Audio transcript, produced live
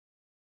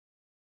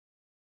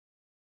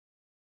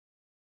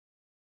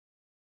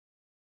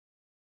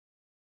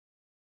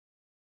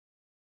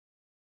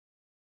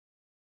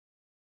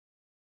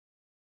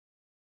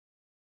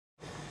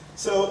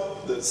So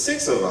the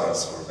six of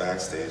us were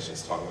backstage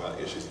just talking about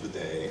issues of the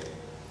day,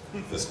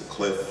 fiscal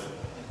cliff,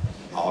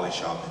 holiday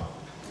shopping,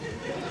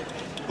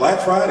 Black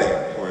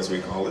Friday, or as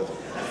we call it,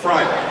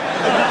 Friday.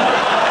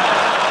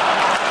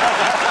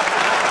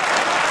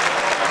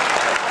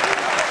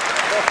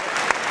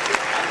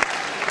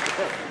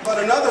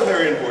 But another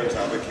very important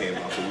topic came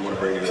up that we want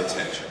to bring to your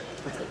attention.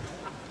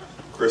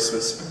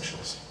 Christmas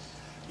specials.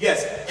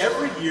 Yes,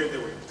 every year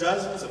there were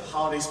dozens of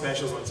holiday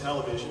specials on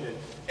television, and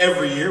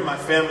every year my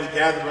family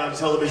gathered around the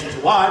television to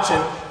watch,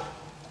 and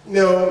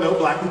no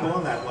black people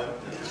on that one.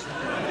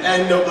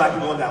 And no black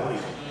people on that one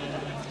either.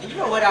 And you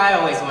know what I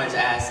always wanted to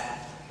ask?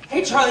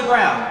 Hey, Charlie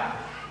Brown,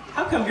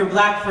 how come your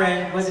black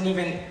friend wasn't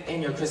even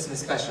in your Christmas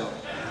special?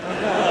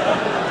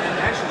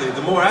 Actually,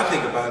 the more I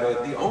think about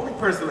it, the only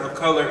person of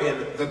color in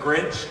The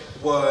Grinch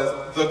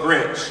was the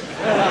Grinch.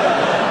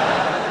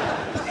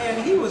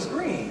 And he was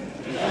green.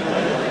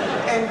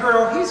 And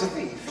girl, he's a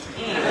thief.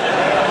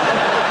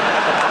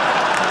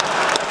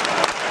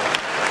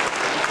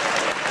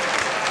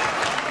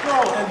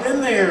 Oh, and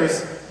then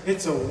there's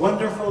It's a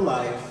Wonderful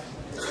Life.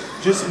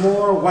 Just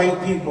more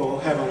white people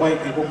having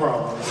white people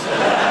problems.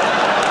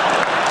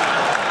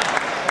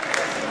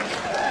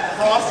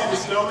 Frosty the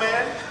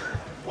Snowman?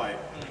 White.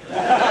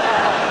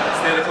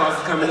 Santa Claus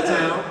is coming to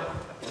town?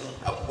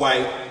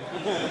 White.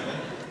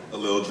 A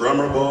little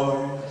drummer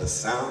boy, the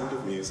sound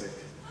of music.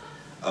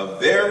 A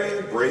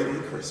very Brady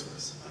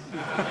Christmas.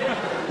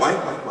 White,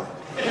 white, white.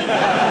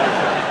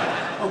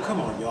 Oh, come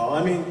on, y'all.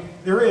 I mean,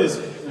 there is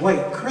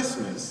White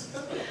Christmas.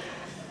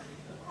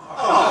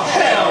 Oh,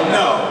 hell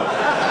no!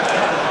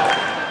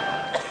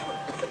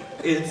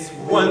 It's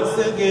once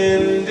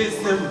again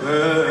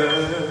December,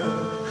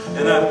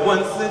 and I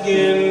once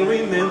again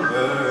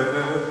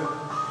remember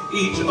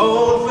each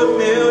old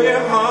familiar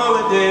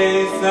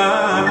holiday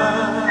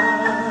sight.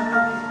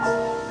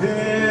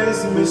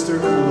 There's Mr.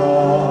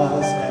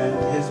 Claus and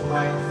his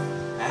wife.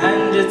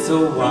 And it's a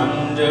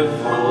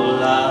wonderful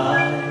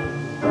life.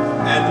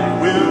 Andy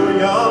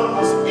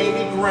Williams,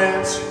 Amy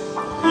Grant.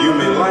 You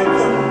may like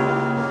them,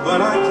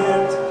 but I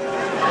can't.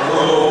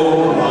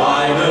 Oh,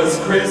 why does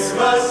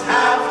Christmas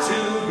have to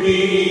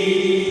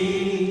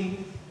be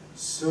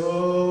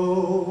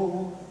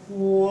so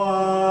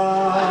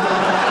white?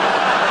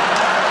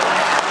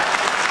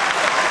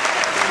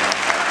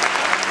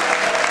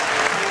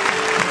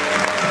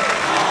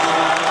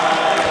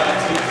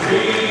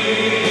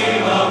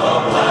 dream of a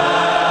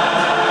black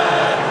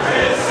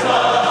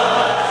Christmas?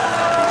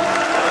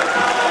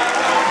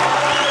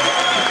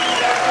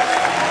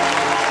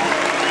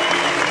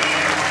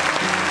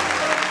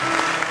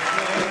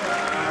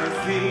 I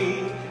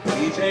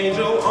see each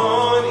angel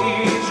on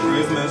each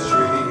Christmas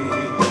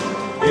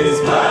tree is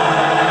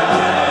black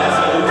as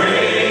a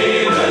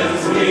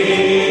raven's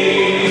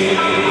wing.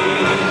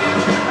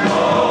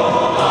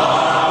 Oh, I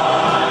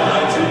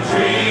like to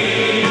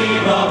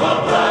dream of a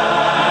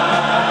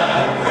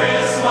black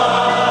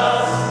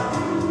Christmas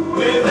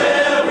with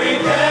every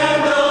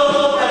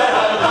candle that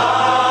I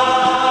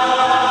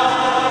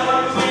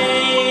light.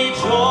 May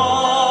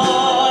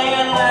joy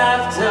and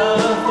laughter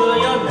fill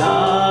your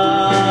night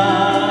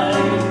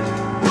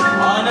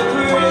on a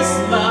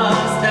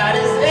Christmas that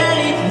is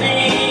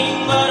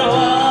anything but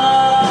white.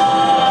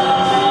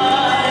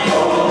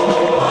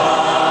 Oh, I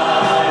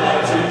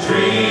like to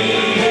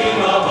dream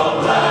of a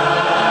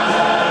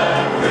black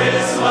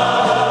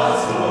Christmas.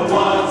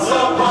 Once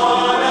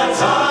upon a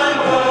time,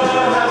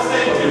 perhaps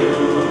they knew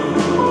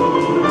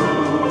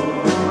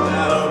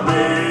that a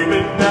babe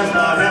in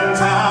Bethlehem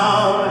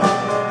town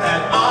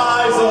had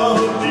eyes of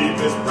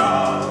deepest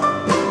brown,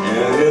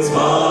 and his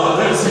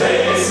mother's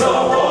face so